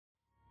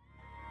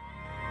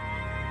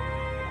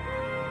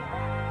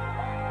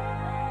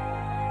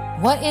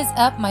What is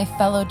up, my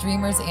fellow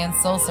dreamers and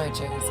soul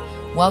searchers?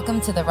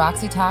 Welcome to the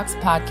Roxy Talks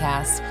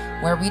podcast,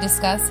 where we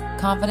discuss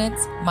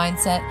confidence,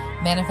 mindset,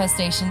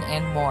 manifestation,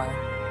 and more.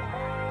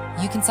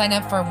 You can sign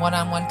up for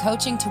one-on-one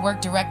coaching to work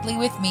directly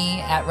with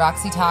me at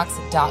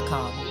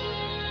roxytalks.com.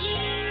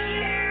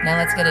 Now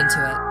let's get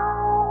into it.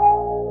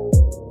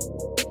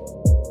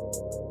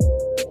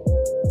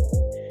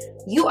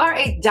 You are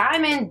a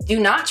diamond. Do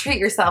not treat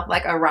yourself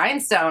like a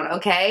rhinestone,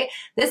 okay?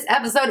 This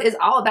episode is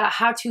all about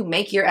how to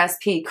make your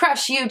SP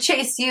crush you,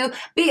 chase you,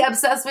 be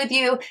obsessed with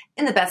you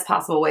in the best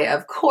possible way,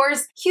 of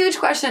course. Huge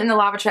question in the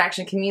Law of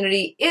Attraction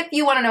community. If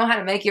you want to know how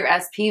to make your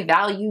SP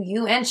value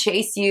you and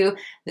chase you,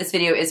 this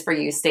video is for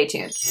you. Stay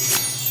tuned.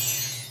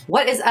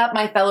 What is up,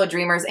 my fellow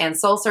dreamers and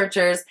soul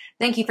searchers?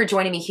 Thank you for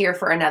joining me here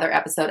for another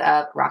episode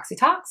of Roxy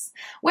Talks,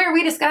 where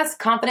we discuss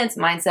confidence,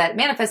 mindset,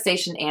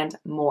 manifestation, and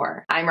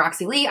more. I'm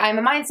Roxy Lee. I'm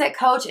a mindset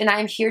coach, and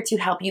I'm here to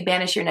help you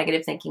banish your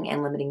negative thinking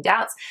and limiting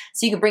doubts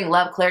so you can bring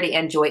love, clarity,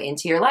 and joy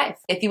into your life.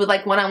 If you would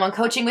like one-on-one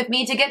coaching with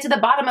me to get to the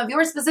bottom of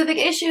your specific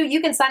issue,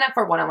 you can sign up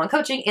for one-on-one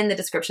coaching in the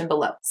description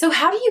below. So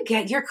how do you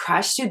get your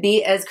crush to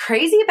be as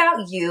crazy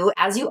about you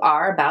as you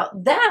are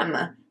about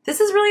them? This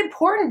is really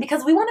important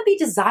because we want to be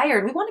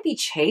desired. We want to be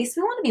chased.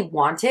 We want to be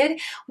wanted.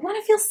 We want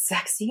to feel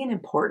sexy and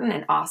important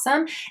and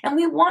awesome. And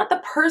we want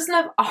the person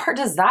of our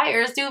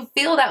desires to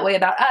feel that way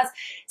about us.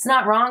 It's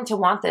not wrong to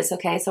want this,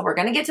 okay? So we're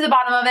going to get to the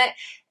bottom of it.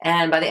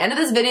 And by the end of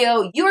this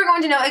video, you are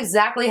going to know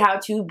exactly how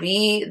to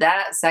be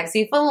that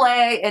sexy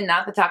filet and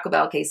not the Taco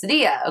Bell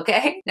quesadilla,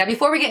 okay? Now,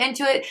 before we get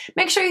into it,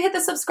 make sure you hit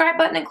the subscribe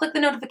button and click the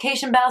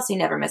notification bell so you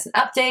never miss an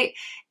update.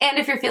 And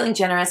if you're feeling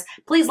generous,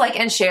 please like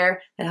and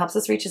share. It helps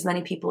us reach as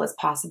many people as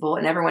possible,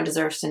 and everyone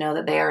deserves to know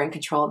that they are in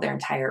control of their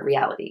entire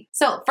reality.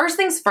 So first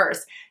things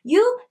first,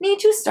 you need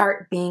to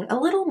start being a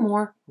little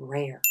more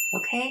rare,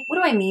 okay? What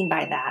do I mean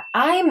by that?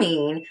 I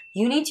mean,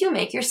 you need to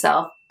make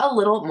yourself a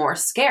little more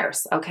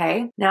scarce,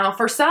 okay? Now,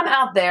 for some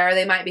out there,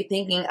 they might be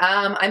thinking,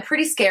 I'm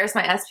pretty scarce.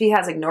 My SP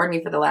has ignored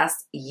me for the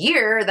last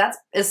year. That's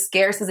as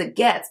scarce as it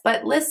gets.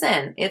 But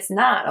listen, it's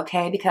not,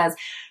 okay? Because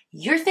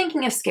you're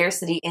thinking of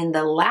scarcity in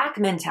the lack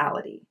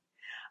mentality.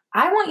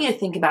 I want you to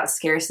think about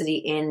scarcity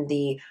in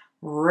the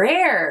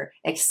rare,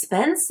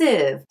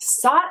 expensive,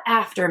 sought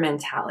after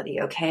mentality,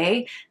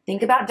 okay?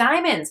 Think about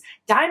diamonds.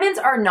 Diamonds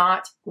are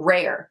not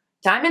rare.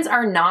 Diamonds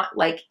are not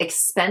like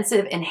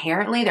expensive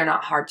inherently. They're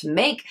not hard to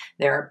make.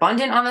 They're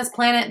abundant on this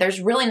planet.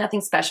 There's really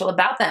nothing special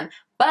about them.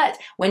 But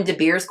when De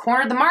Beers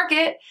cornered the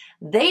market,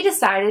 they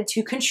decided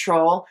to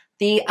control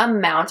the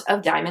amount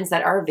of diamonds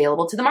that are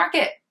available to the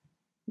market.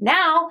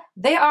 Now,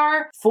 they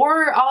are,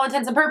 for all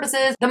intents and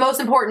purposes, the most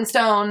important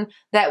stone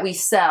that we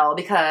sell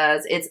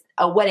because it's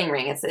a wedding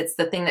ring. It's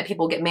the thing that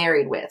people get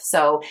married with.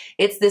 So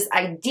it's this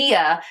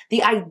idea,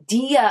 the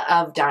idea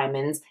of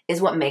diamonds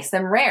is what makes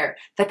them rare.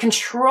 The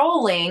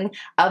controlling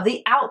of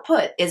the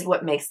output is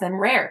what makes them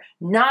rare,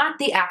 not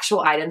the actual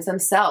items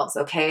themselves,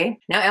 okay?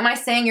 Now, am I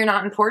saying you're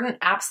not important?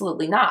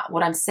 Absolutely not.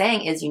 What I'm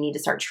saying is you need to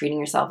start treating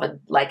yourself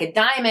like a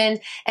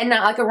diamond and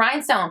not like a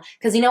rhinestone.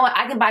 Because you know what?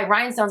 I can buy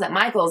rhinestones at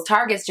Michael's,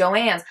 Target's,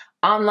 Joann's,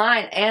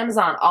 online,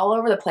 Amazon, all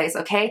over the place,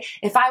 okay?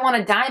 If I want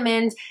a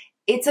diamond,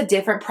 it's a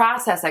different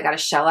process. I got to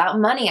shell out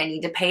money. I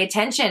need to pay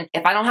attention.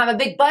 If I don't have a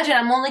big budget,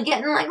 I'm only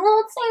getting like a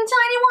little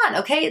tiny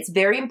one, okay? It's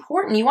very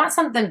important. You want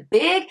something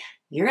big,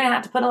 you're going to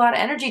have to put a lot of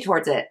energy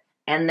towards it.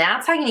 And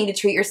that's how you need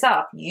to treat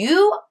yourself.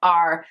 You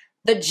are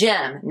the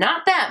gem,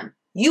 not them.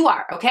 You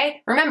are,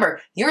 okay? Remember,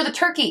 you're the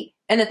turkey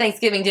in the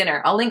Thanksgiving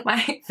dinner. I'll link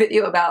my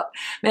video about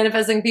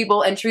manifesting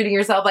people and treating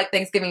yourself like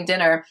Thanksgiving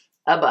dinner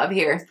above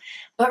here.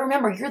 But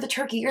remember, you're the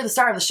turkey, you're the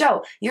star of the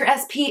show. Your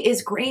SP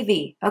is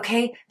gravy,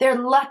 okay? They're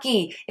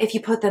lucky if you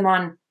put them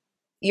on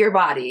your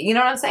body. You know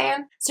what I'm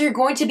saying? So you're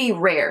going to be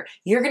rare.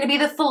 You're going to be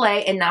the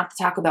filet and not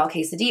the Taco Bell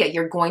quesadilla.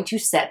 You're going to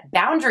set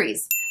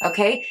boundaries,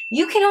 okay?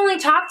 You can only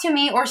talk to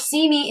me or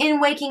see me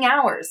in waking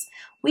hours.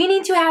 We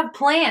need to have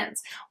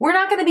plans. We're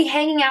not going to be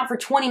hanging out for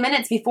 20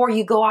 minutes before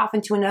you go off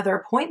into another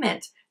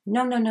appointment.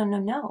 No, no, no, no,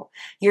 no.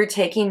 You're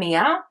taking me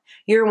out.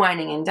 You're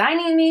wining and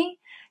dining me.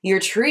 You're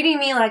treating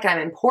me like I'm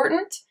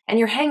important, and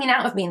you're hanging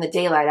out with me in the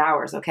daylight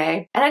hours,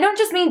 okay? And I don't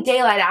just mean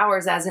daylight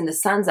hours as in the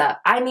sun's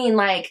up. I mean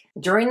like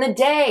during the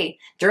day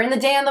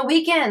on the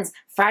weekends,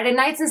 Friday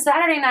nights and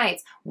Saturday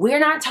nights. We're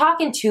not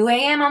talking 2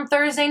 a.m. on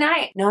Thursday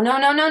night. No, no,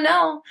 no, no,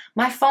 no.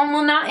 My phone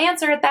will not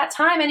answer at that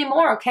time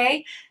anymore,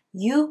 okay?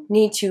 You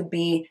need to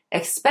be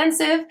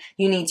expensive.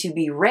 You need to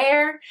be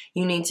rare.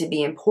 You need to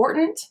be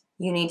important.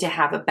 You need to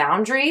have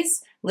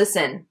boundaries.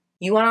 Listen,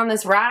 you want on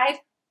this ride?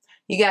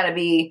 You got to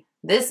be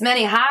this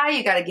many high,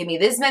 you got to give me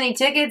this many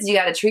tickets, you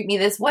got to treat me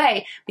this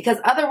way, because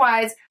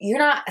otherwise you're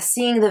not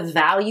seeing the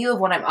value of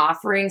what I'm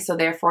offering, so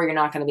therefore you're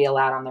not going to be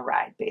allowed on the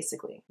ride,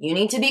 basically. You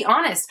need to be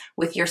honest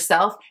with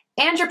yourself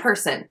and your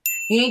person.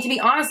 You need to be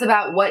honest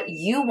about what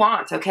you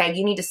want, okay?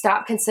 You need to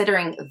stop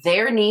considering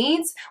their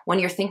needs when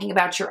you're thinking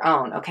about your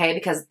own, okay?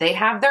 Because they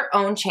have their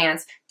own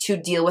chance to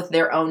deal with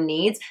their own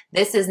needs.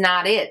 This is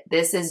not it.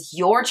 This is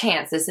your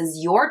chance. This is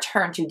your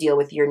turn to deal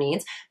with your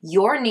needs.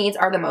 Your needs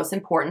are the most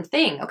important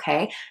thing,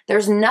 okay?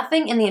 There's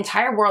nothing in the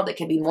entire world that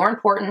could be more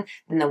important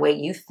than the way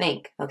you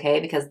think, okay?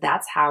 Because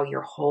that's how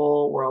your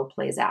whole world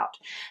plays out.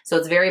 So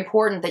it's very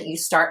important that you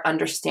start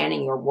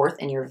understanding your worth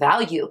and your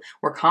value.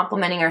 We're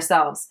complimenting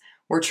ourselves.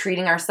 We're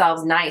treating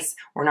ourselves nice.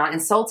 We're not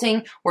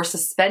insulting. We're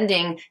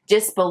suspending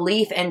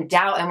disbelief and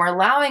doubt, and we're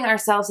allowing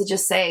ourselves to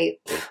just say,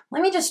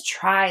 let me just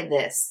try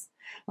this.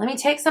 Let me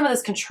take some of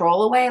this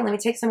control away. Let me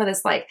take some of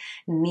this like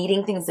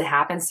needing things to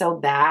happen so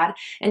bad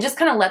and just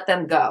kind of let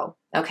them go.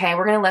 Okay,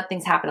 we're going to let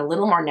things happen a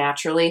little more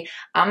naturally.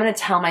 I'm going to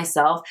tell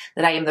myself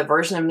that I am the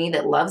version of me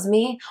that loves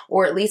me,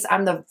 or at least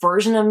I'm the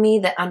version of me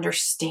that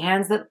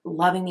understands that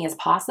loving me is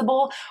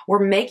possible.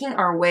 We're making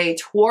our way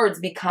towards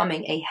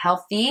becoming a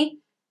healthy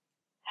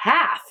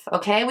half,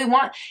 okay?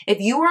 If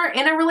you are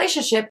in a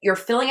relationship, you're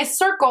filling a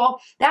circle,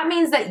 that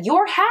means that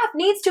your half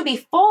needs to be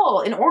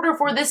full in order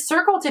for this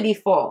circle to be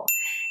full.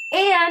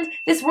 And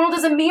this world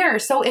is a mirror.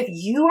 So if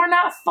you are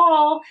not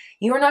full,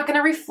 you are not going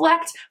to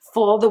reflect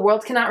full. The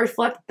world cannot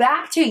reflect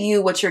back to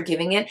you what you're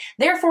giving it.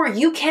 Therefore,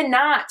 you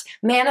cannot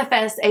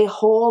manifest a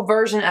whole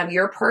version of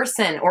your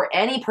person or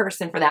any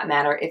person for that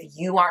matter if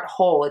you aren't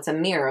whole. It's a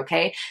mirror,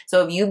 okay?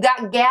 So if you've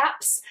got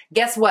gaps,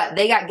 guess what?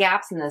 They got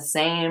gaps in the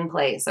same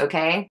place,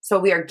 okay? So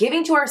we are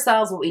giving to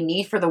ourselves what we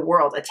need for the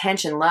world: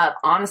 attention, love,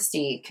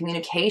 honesty,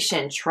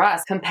 communication,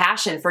 trust,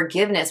 compassion,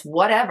 forgiveness,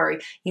 whatever.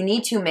 You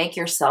need to make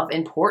yourself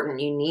important.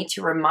 You need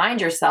to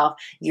remind yourself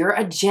you're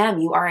a gem.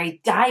 You are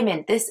a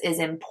diamond. This is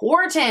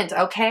important,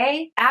 okay?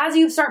 As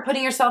you start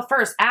putting yourself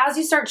first, as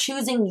you start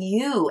choosing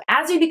you,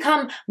 as you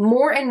become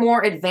more and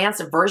more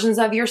advanced versions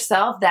of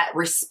yourself that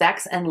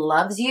respects and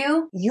loves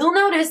you, you'll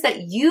notice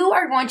that you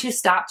are going to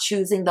stop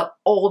choosing the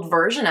old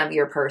version of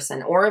your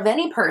person or of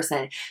any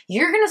person.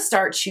 You're going to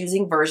start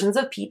choosing versions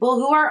of people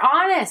who are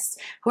honest,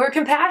 who are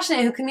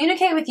compassionate, who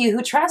communicate with you,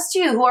 who trust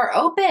you, who are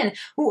open,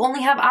 who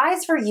only have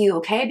eyes for you,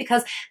 okay?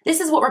 Because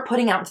this is what we're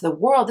putting out into the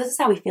world. This is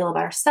how we feel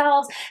about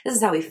ourselves. This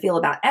is how we feel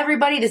about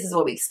everybody. This is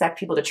what we expect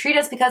people to treat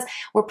us, because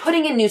we're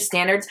putting in new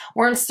standards.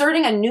 We're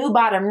inserting a new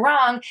bottom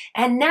rung.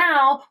 And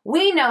now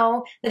we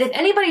know that if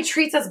anybody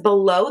treats us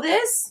below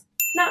this,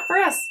 not for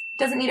us.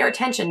 Doesn't need our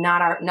attention,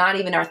 not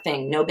even our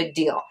thing, no big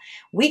deal.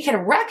 We can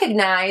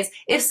recognize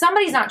if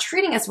somebody's not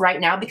treating us right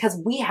now because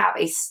we have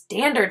a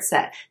standard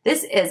set.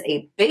 This is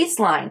a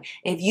baseline.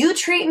 If you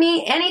treat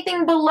me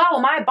anything below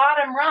my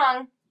bottom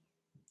rung,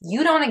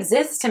 you don't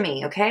exist to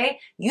me, okay?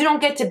 You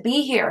don't get to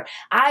be here.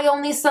 I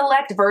only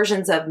select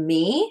versions of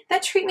me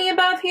that treat me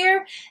above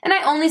here, and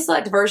I only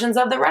select versions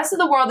of the rest of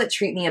the world that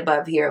treat me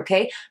above here,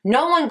 okay?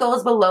 No one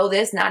goes below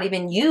this, not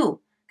even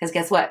you, because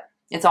guess what?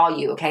 It's all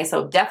you, okay?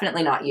 So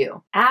definitely not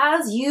you.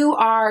 As you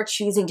are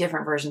choosing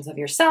different versions of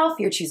yourself,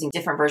 you're choosing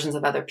different versions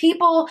of other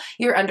people,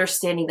 you're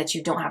understanding that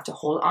you don't have to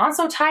hold on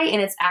so tight,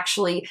 and it's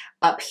actually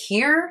up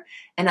here,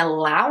 an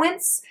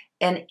allowance,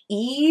 an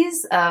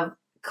ease of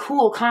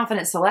cool,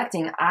 confident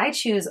selecting. I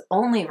choose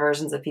only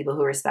versions of people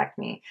who respect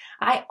me.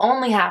 I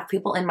only have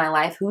people in my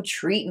life who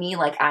treat me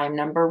like I'm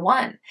number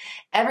one.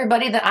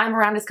 Everybody that I'm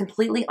around is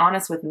completely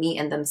honest with me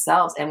and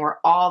themselves, and we're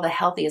all the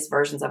healthiest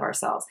versions of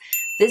ourselves.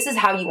 This is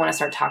how you want to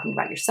start talking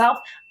about yourself,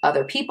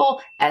 other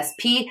people,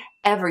 SP,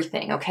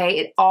 everything, okay?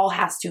 It all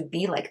has to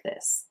be like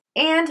this.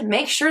 And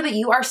make sure that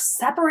you are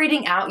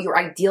separating out your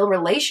ideal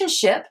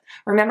relationship.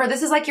 Remember,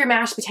 this is like your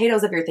mashed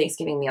potatoes of your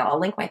Thanksgiving meal. I'll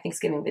link my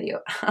Thanksgiving video.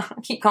 I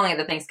keep calling it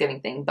the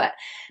Thanksgiving thing, but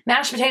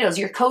mashed potatoes,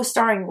 your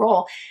co-starring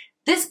role.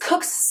 This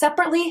cooks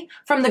separately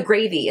from the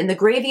gravy, and the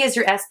gravy is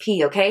your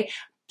SP, okay?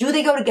 Do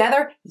they go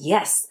together?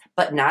 Yes,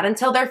 but not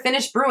until they're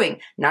finished brewing,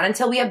 not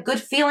until we have good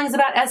feelings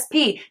about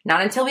SP,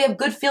 not until we have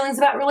good feelings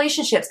about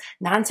relationships,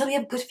 not until we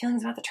have good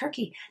feelings about the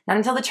turkey, not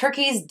until the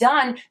turkey is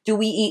done do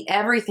we eat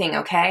everything,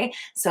 okay?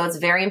 So it's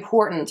very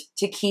important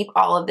to keep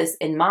all of this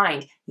in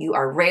mind. You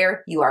are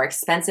rare, you are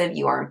expensive,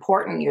 you are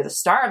important, you're the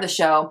star of the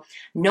show.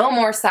 No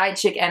more side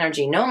chick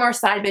energy, no more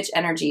side bitch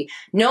energy,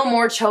 no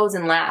more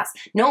chosen last,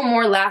 no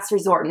more last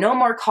resort, no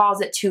more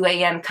calls at 2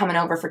 a.m. coming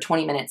over for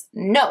 20 minutes.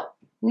 No.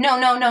 No,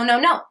 no, no, no,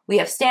 no. We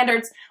have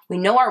standards. We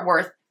know our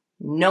worth.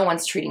 No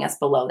one's treating us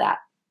below that,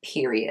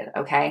 period,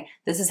 okay?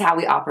 This is how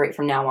we operate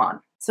from now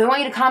on. So I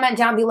want you to comment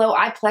down below,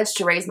 I pledge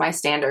to raise my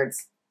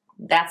standards.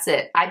 That's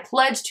it. I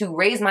pledge to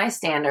raise my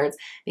standards,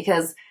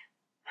 because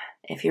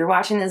if you're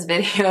watching this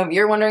video, if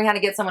you're wondering how to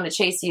get someone to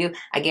chase you,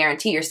 I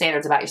guarantee your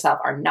standards about yourself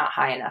are not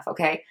high enough,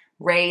 okay?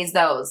 Raise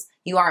those.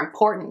 You are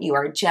important. You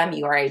are a gem.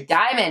 You are a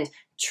diamond.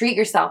 treat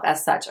yourself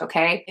as such,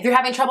 okay? If you're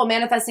having trouble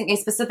manifesting a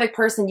specific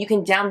person, you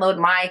can download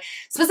my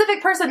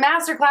specific person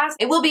masterclass.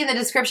 It will be in the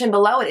description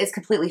below. It is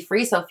completely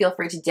free, so feel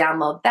free to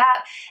download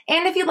that.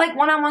 And if you'd like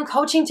one-on-one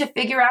coaching to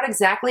figure out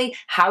exactly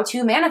how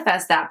to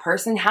manifest that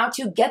person, how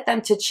to get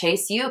them to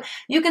chase you,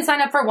 you can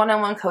sign up for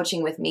one-on-one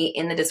coaching with me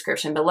in the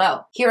description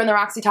below. Here on the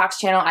Roxy Talks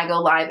channel, I go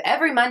live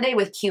every Monday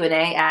with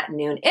Q&A at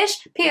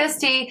noon-ish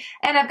PST,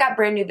 and I've got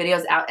brand new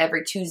videos out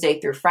every Tuesday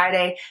through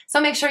Friday. So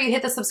make sure you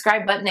hit the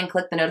subscribe button and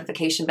click the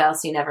notification bell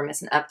so you never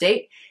miss an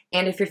update.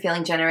 And if you're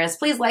feeling generous,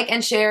 please like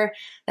and share.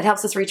 That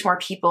helps us reach more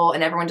people,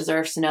 and everyone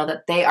deserves to know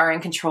that they are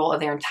in control of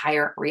their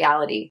entire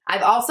reality.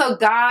 I've also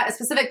got a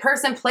specific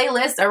person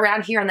playlist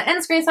around here on the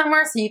end screen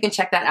somewhere, so you can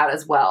check that out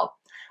as well.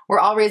 We're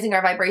all raising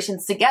our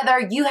vibrations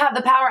together. You have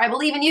the power. I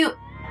believe in you.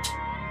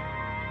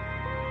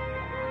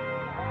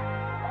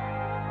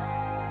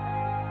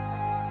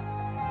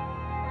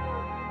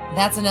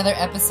 That's another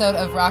episode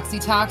of Roxy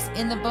Talks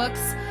in the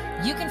books.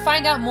 You can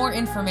find out more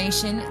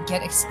information,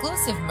 get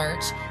exclusive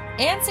merch,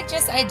 and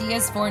suggest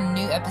ideas for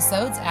new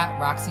episodes at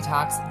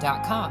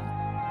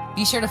roxytalks.com.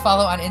 Be sure to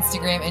follow on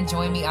Instagram and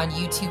join me on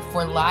YouTube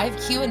for live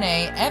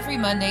Q&A every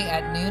Monday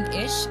at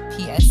noon-ish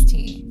PST.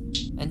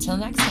 Until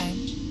next time.